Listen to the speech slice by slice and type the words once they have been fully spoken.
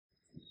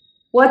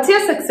What's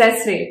your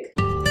success rate?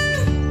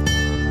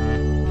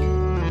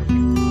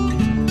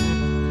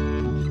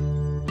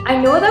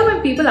 I know that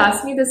when people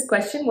ask me this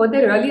question, what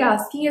they're really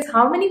asking is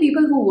how many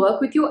people who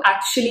work with you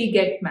actually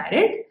get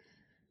married.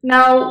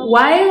 Now,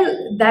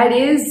 while that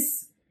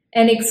is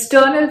an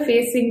external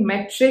facing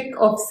metric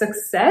of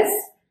success,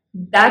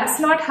 that's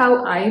not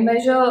how I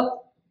measure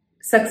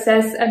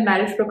success at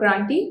Marriage Broker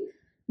Auntie.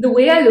 The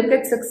way I look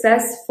at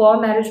success for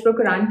Marriage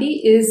Broker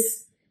Auntie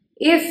is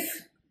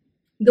if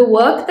the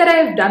work that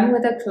I've done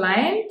with a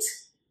client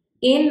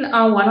in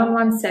our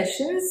one-on-one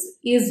sessions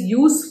is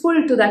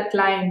useful to that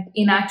client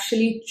in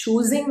actually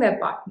choosing their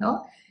partner,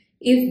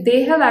 if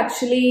they have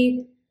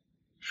actually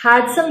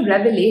had some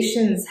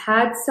revelations,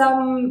 had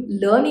some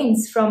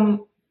learnings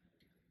from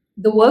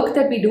the work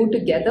that we do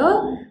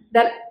together,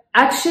 that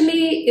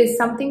actually is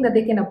something that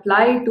they can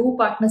apply to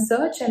partner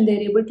search and they're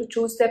able to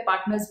choose their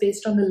partners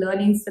based on the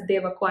learnings that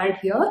they've acquired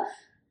here,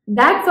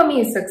 that for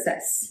me is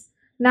success.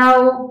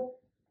 Now,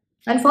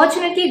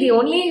 unfortunately, the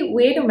only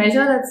way to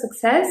measure that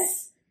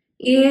success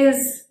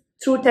is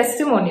through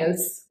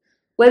testimonials.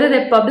 Whether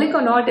they're public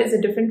or not is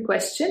a different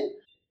question.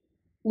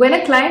 When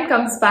a client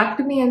comes back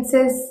to me and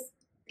says,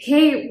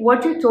 hey,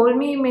 what you told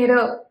me made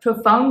a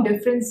profound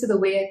difference to the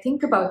way I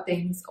think about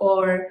things,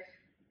 or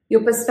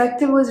your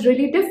perspective was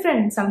really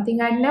different,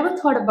 something I'd never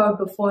thought about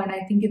before, and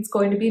I think it's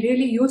going to be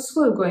really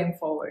useful going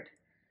forward.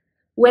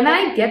 When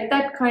I get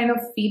that kind of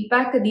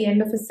feedback at the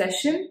end of a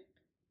session,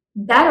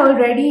 that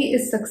already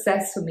is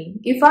success for me.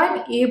 If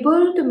I'm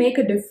able to make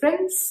a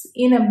difference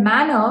in a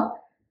manner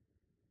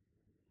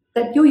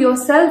that you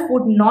yourself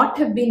would not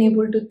have been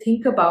able to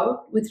think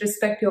about with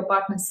respect to your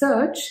partner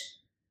search,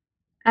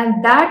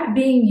 and that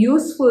being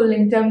useful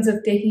in terms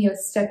of taking a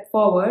step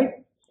forward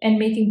and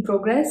making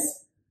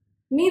progress,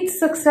 means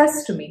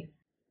success to me.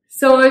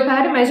 So if I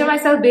had to measure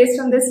myself based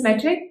on this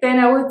metric, then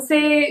I would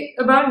say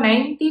about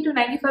 90 to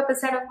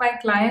 95% of my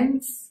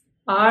clients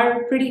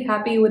are pretty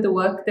happy with the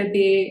work that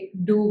they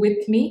do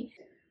with me.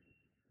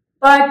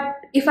 But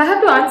if I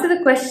have to answer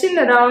the question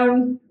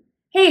around,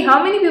 hey,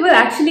 how many people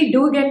actually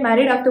do get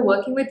married after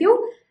working with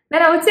you?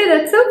 Then I would say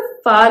that's a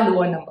far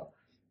lower number.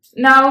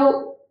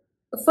 Now,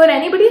 for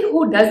anybody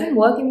who doesn't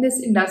work in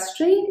this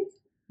industry,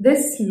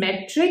 this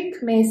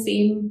metric may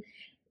seem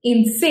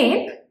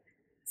insane.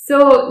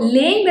 So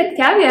laying that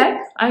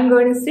caveat, I'm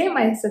going to say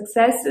my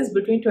success is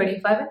between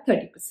 25 and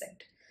 30%.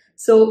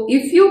 So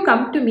if you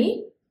come to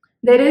me,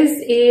 there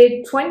is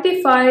a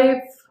 25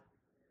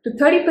 to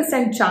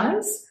 30%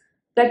 chance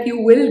that you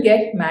will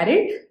get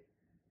married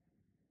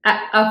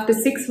after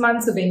 6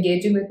 months of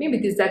engaging with me,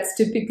 because that's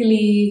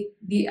typically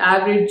the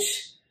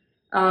average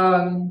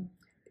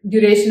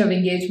duration of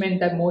engagement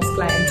that most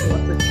clients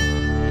work with me.